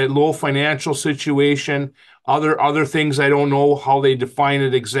 low financial situation, other things I don't know how they define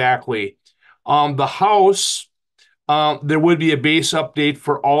it exactly. The House, there would be a base update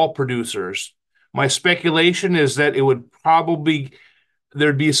for all producers. My speculation is that it would probably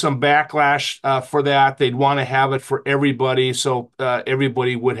there'd be some backlash for that. They'd want to have it for everybody, so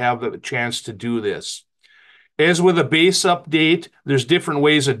everybody would have the chance to do this. As with a base update, there's different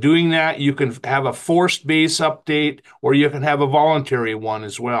ways of doing that. You can have a forced base update, or you can have a voluntary one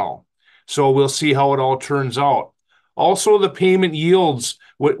as well. So we'll see how it all turns out. Also, the payment yields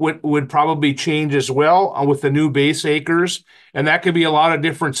would probably change as well with the new base acres. And that could be a lot of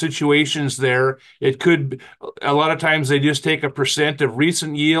different situations there. It could, a lot of times they just take a percent of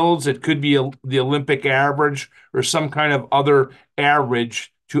recent yields. It could be the Olympic average or some kind of other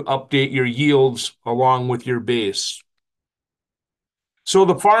average to update your yields along with your base. So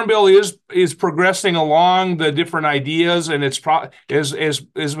the Farm Bill is progressing along the different ideas, and it's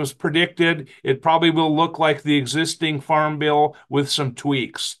as was predicted, it probably will look like the existing Farm Bill with some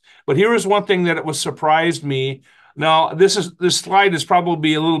tweaks. But here is one thing that surprised me. Now this slide is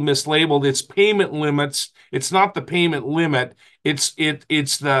probably a little mislabeled. It's payment limits. It's not the payment limit. It's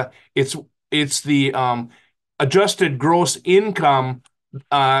the adjusted gross income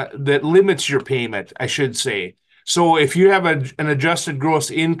that limits your payment, I should say. So if you have an adjusted gross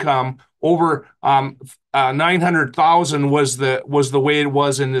income over 900,000 was the way it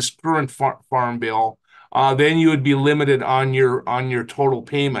was in this current Farm Bill, then you would be limited on your total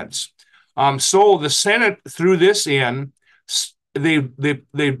payments. So the Senate threw this in. They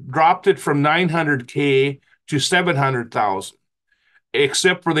dropped it from 900K to 700,000.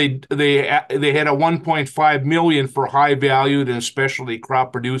 Except for they had a 1.5 million for high valued and specialty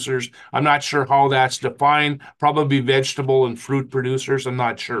crop producers. I'm not sure how that's defined. Probably vegetable and fruit producers. I'm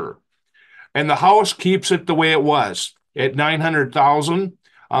not sure. And the House keeps it the way it was. at 900,000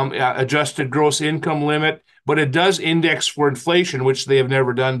 adjusted gross income limit, but it does index for inflation, which they have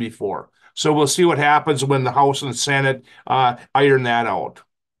never done before. So we'll see what happens when the House and Senate iron that out.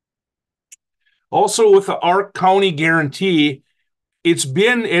 Also, with the Ark County guarantee, it's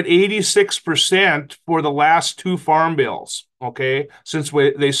been at 86% for the last two farm bills, okay, since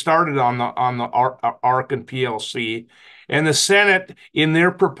they started on the ARC and PLC. And the Senate, in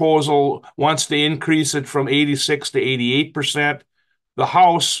their proposal, wants to increase it from 86 to 88%. The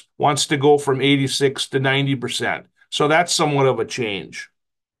House wants to go from 86 to 90%. So that's somewhat of a change.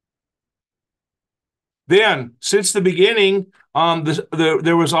 Then, since the beginning,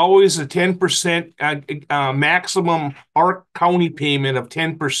 there was always a 10% maximum Ark County payment of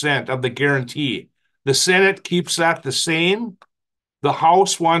 10% of the guarantee. The Senate keeps that the same. The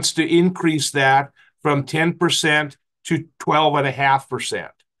House wants to increase that from 10% to 12.5%.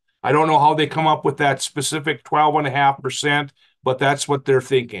 I don't know how they come up with that specific 12.5%, but that's what they're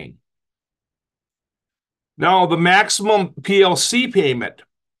thinking. Now, the maximum PLC payment.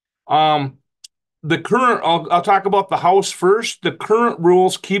 The current, I'll talk about the House first. The current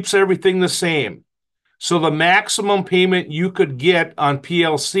rules keeps everything the same. So the maximum payment you could get on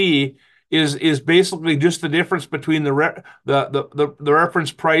PLC is basically just the difference between the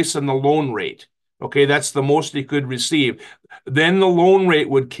reference price and the loan rate. Okay, that's the most you could receive. Then the loan rate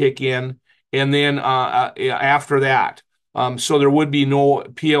would kick in, and then after that, so there would be no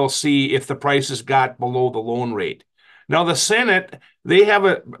PLC if the prices got below the loan rate. Now the Senate, they have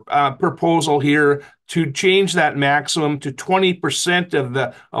a proposal here to change that maximum to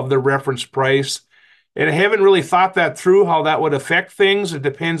 20% of the reference price. And I haven't really thought that through, how that would affect things. It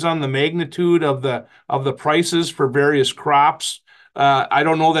depends on the magnitude of the prices for various crops. I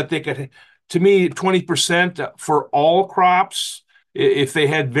don't know that they could, to me, 20% for all crops, if they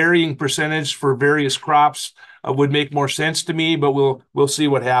had varying percentage for various crops, would make more sense to me, but we'll see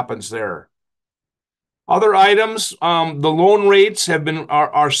what happens there. Other items, the loan rates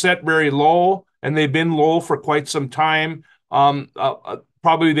are set very low, and they've been low for quite some time.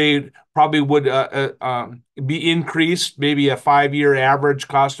 They probably would be increased, maybe a 5-year average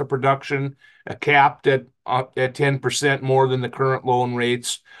cost of production, capped at 10% more than the current loan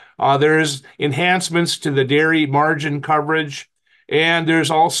rates. There's enhancements to the dairy margin coverage, and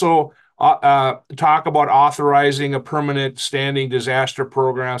there's also talk about authorizing a permanent standing disaster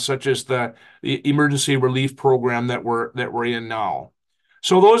program, such as the emergency relief program that we're in now.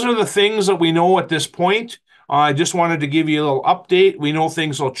 So those are the things that we know at this point. I just wanted to give you a little update. We know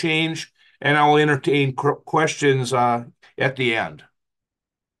things will change, and I'll entertain questions at the end.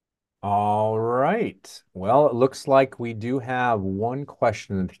 All right. Well, it looks like we do have one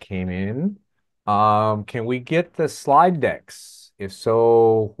question that came in. Can we get the slide decks? If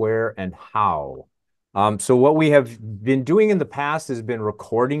so, where and how? So what we have been doing in the past has been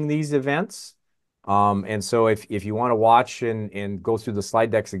recording these events. And so if you want to watch and go through the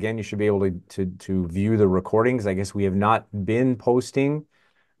slide decks again, you should be able to view the recordings. I guess we have not been posting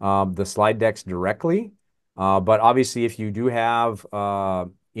the slide decks directly. But obviously, if you do have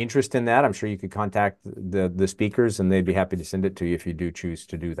interest in that, I'm sure you could contact the speakers, and they'd be happy to send it to you if you do choose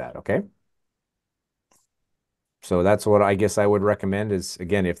to do that, okay? So that's what I guess I would recommend is,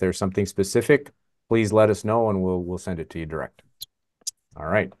 again, if there's something specific, please let us know, and we'll send it to you direct. All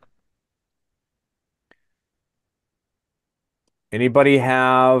right. Anybody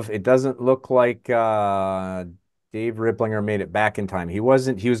have, it doesn't look like Dave Ripplinger made it back in time. He was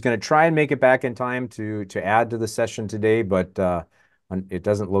going to try and make it back in time to add to the session today, but it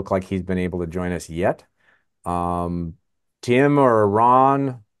doesn't look like he's been able to join us yet. Tim or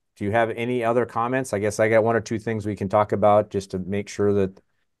Ron, do you have any other comments? I guess I got one or two things we can talk about just to make sure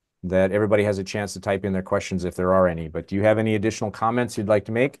that everybody has a chance to type in their questions if there are any. But do you have any additional comments you'd like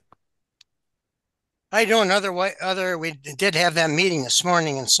to make? I know we did have that meeting this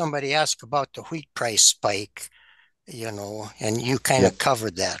morning, and somebody asked about the wheat price spike, and you kind of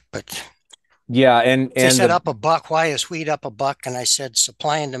covered that, but yeah, and they said up $1. Why is wheat up $1? And I said,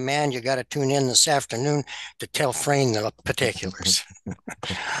 supply and demand. You got to tune in this afternoon to tell Frayne the particulars.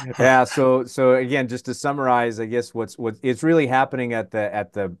 Yeah. So again, just to summarize, I guess it's really happening at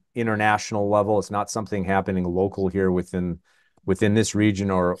the international level. It's not something happening local here within this region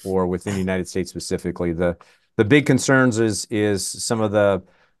or within the United States specifically. The big concerns is some of the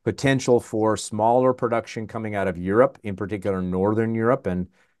potential for smaller production coming out of Europe, in particular Northern Europe, and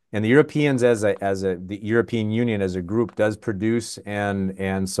the Europeans the European Union as a group does produce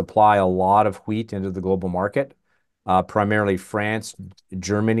and supply a lot of wheat into the global market, primarily France,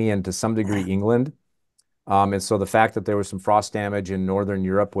 Germany, and to some degree England. And so the fact that there was some frost damage in Northern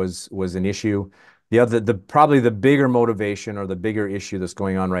Europe was an issue. Probably the bigger motivation or the bigger issue that's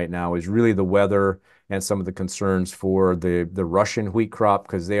going on right now is really the weather and some of the concerns for the Russian wheat crop,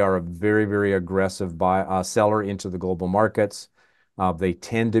 because they are a very, very aggressive seller into the global markets. They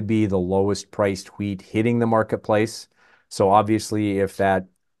tend to be the lowest priced wheat hitting the marketplace. So obviously, if that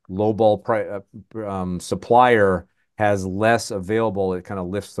lowball supplier has less available, it kind of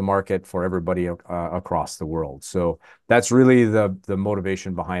lifts the market for everybody across the world. So that's really the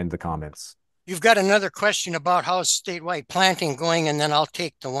motivation behind the comments. You've got another question about how's statewide planting going, and then I'll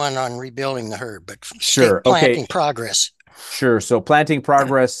take the one on rebuilding the herd, but Sure. state planting progress. Sure. So planting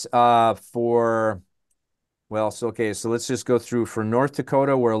progress so let's just go through. For North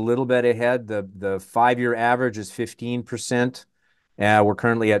Dakota, we're a little bit ahead. The 5-year average is 15%. We're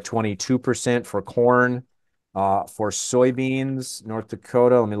currently at 22% for corn. For soybeans, North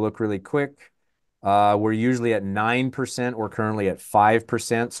Dakota, let me look really quick. We're usually at 9%. We're currently at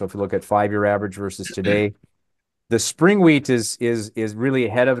 5%. So if you look at 5-year average versus today, the spring wheat is really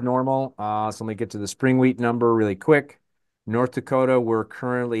ahead of normal. So let me get to the spring wheat number really quick. North Dakota, we're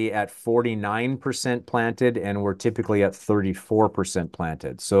currently at 49% planted, and we're typically at 34%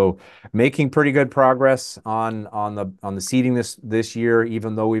 planted. So making pretty good progress on the seeding this year,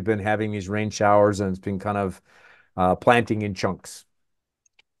 even though we've been having these rain showers and it's been kind of planting in chunks.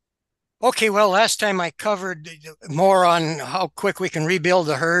 Okay, well, last time I covered more on how quick we can rebuild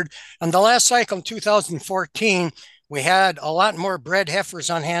the herd. On the last cycle in 2014, we had a lot more bred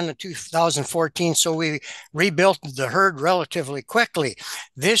heifers on hand in 2014, so we rebuilt the herd relatively quickly.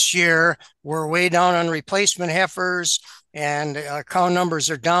 This year, we're way down on replacement heifers, and cow numbers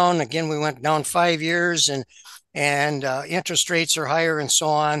are down. Again, we went down 5 years, and interest rates are higher and so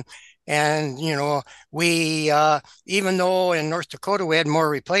on. And, we, even though in North Dakota we had more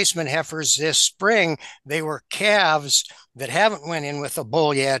replacement heifers this spring, they were calves that haven't went in with a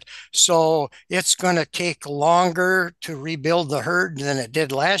bull yet. So it's going to take longer to rebuild the herd than it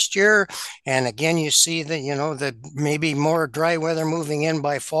did last year. And again, you see that, that maybe more dry weather moving in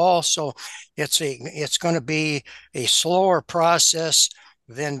by fall. So it's going to be a slower process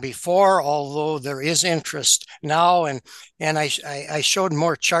than before, although there is interest now. And I showed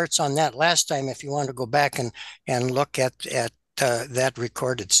more charts on that last time if you want to go back and look at that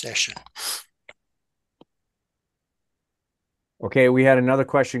recorded session. Okay, we had another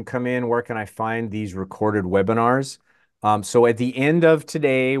question come in. Where can I find these recorded webinars? So at the end of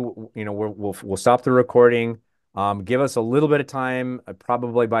today, we'll stop the recording. Give us a little bit of time.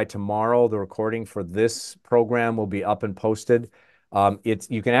 Probably by tomorrow, the recording for this program will be up and posted.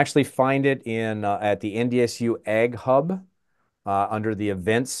 You can actually find it at the NDSU Ag Hub under the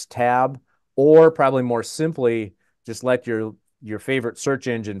Events tab, or probably more simply, just let your favorite search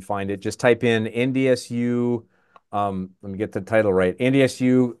engine find it. Just type in NDSU. Let me get the title right.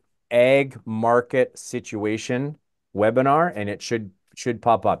 NDSU Ag Market Situation Webinar, and it should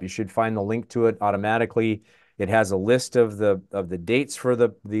pop up. You should find the link to it automatically. It has a list of the dates for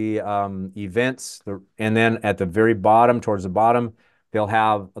the events, and then at the very bottom, towards the bottom, they'll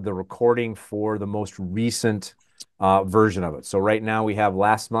have the recording for the most recent version of it. So right now we have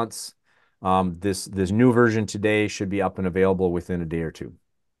last month's. This new version today should be up and available within a day or two.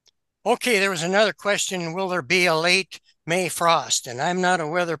 Okay, there was another question. Will there be a late May frost? And I'm not a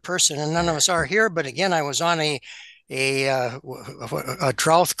weather person, and none of us are here. But again, I was on a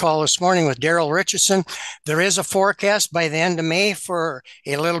drought call this morning with Daryl Richardson. There is a forecast by the end of May for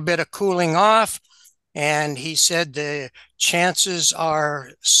a little bit of cooling off. And he said the chances are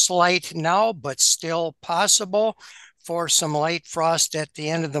slight now, but still possible for some light frost at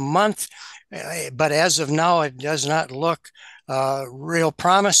the end of the month. But as of now, it does not look real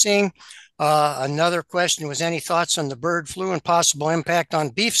promising. Another question was any thoughts on the bird flu and possible impact on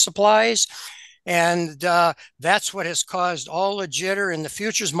beef supplies? And that's what has caused all the jitter in the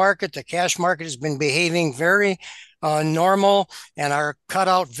futures market. The cash market has been behaving very normal, and our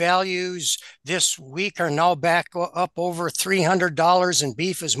cutout values this week are now back up over $300, and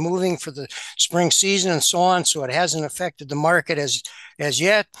beef is moving for the spring season and so on. So it hasn't affected the market as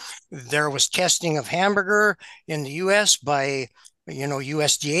yet. There was testing of hamburger in the U.S. by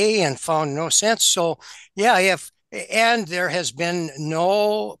USDA and found no sense. So yeah, and there has been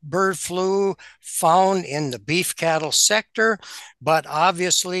no bird flu found in the beef cattle sector, but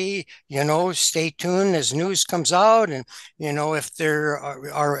obviously, stay tuned as news comes out, and if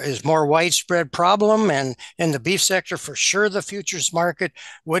there is more widespread problem, and in the beef sector, for sure, the futures market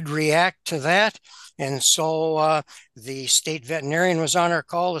would react to that. And so the state veterinarian was on our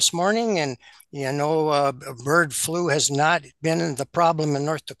call this morning, and bird flu has not been the problem in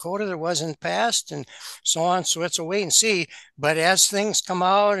North Dakota. There was in the past, and so on. So it's a wait and see. But as things come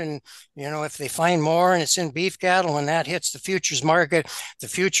out, and if they find more and it's in beef cattle, and that hits the futures market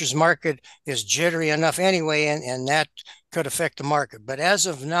is jittery enough anyway, and that could affect the market. But as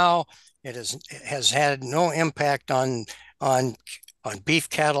of now, it has had no impact on beef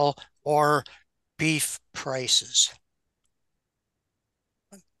cattle or beef prices.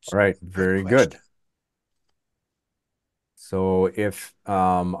 All right, very good. So if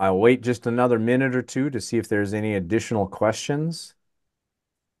I'll wait just another minute or two to see if there's any additional questions.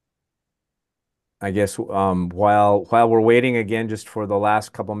 I guess while we're waiting again, just for the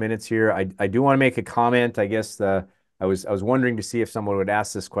last couple minutes here, I do want to make a comment. I guess I was wondering to see if someone would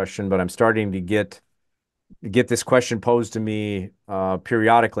ask this question, but I'm starting to get this question posed to me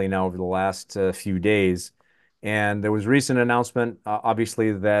periodically now over the last few days. And there was a recent announcement,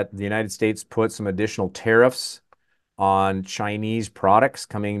 obviously, that the United States put some additional tariffs on Chinese products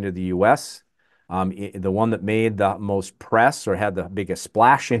coming to the U.S. The one that made the most press or had the biggest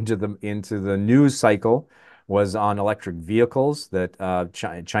splash into the news cycle was on electric vehicles. That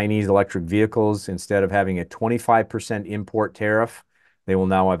Chinese electric vehicles, instead of having a 25% import tariff, they will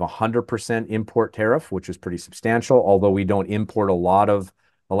now have a 100% import tariff, which is pretty substantial, although we don't import a lot of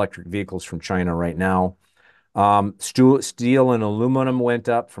electric vehicles from China right now. Steel and aluminum went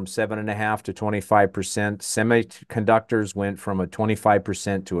up from 7.5% to 25%. Semiconductors went from a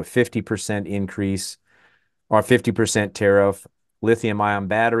 25% to a 50% increase, or 50% tariff. Lithium-ion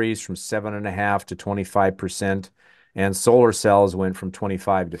batteries from 7.5% to 25%, and solar cells went from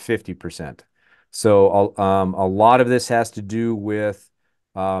 25% to 50%. So a lot of this has to do with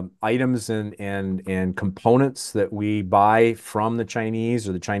items and components that we buy from the Chinese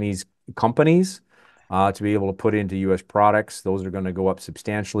or the Chinese companies to be able to put into U.S. products. Those are going to go up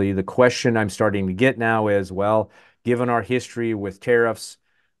substantially. The question I'm starting to get now is, well, given our history with tariffs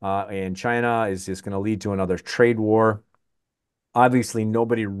in China, is this going to lead to another trade war? Obviously,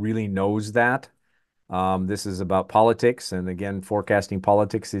 nobody really knows that. This is about politics. And again, forecasting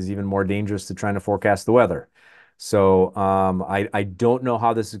politics is even more dangerous than trying to forecast the weather. So I don't know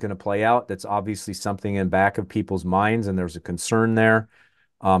how this is going to play out. That's obviously something in back of people's minds, and there's a concern there.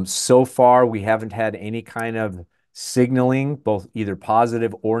 So far, we haven't had any kind of signaling, both either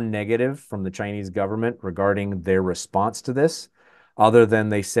positive or negative, from the Chinese government regarding their response to this, other than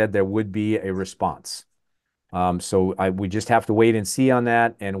they said there would be a response. So we just have to wait and see on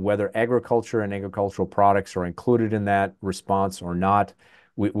that, and whether agriculture and agricultural products are included in that response or not,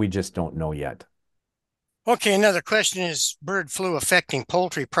 we just don't know yet. Okay, another question: is bird flu affecting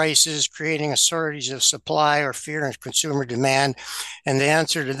poultry prices, creating a shortage of supply or fear in consumer demand? And the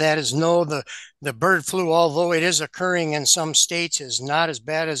answer to that is no. The bird flu, although it is occurring in some states, is not as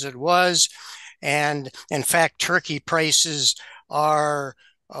bad as it was. And in fact, turkey prices are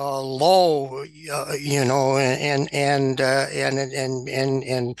low, and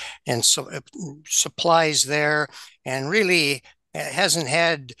so supplies there, and really hasn't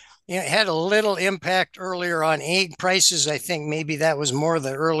had. It had a little impact earlier on egg prices. I think maybe that was more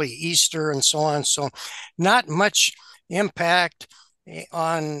the early Easter and so on. So not much impact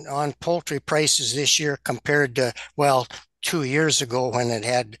on poultry prices this year compared to, well, 2 years ago when it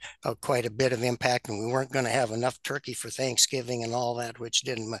had quite a bit of impact, and we weren't going to have enough turkey for Thanksgiving and all that, which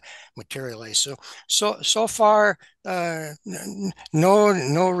didn't materialize. So far,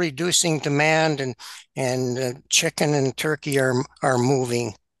 no reducing demand, and chicken and turkey are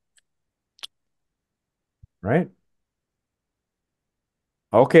moving. Right.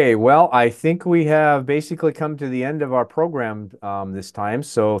 Okay, well, I think we have basically come to the end of our program this time.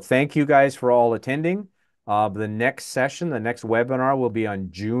 So thank you guys for all attending. The next session, the next webinar will be on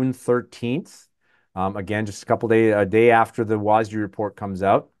June 13th. Again, just a day after the WASDE report comes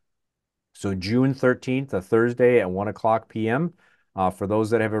out. So June 13th, a Thursday at 1:00 p.m. For those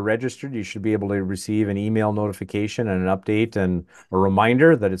that have registered, you should be able to receive an email notification and an update and a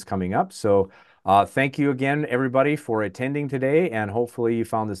reminder that it's coming up. So thank you again, everybody, for attending today, and hopefully you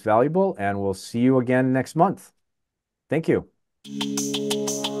found this valuable, and we'll see you again next month. Thank you.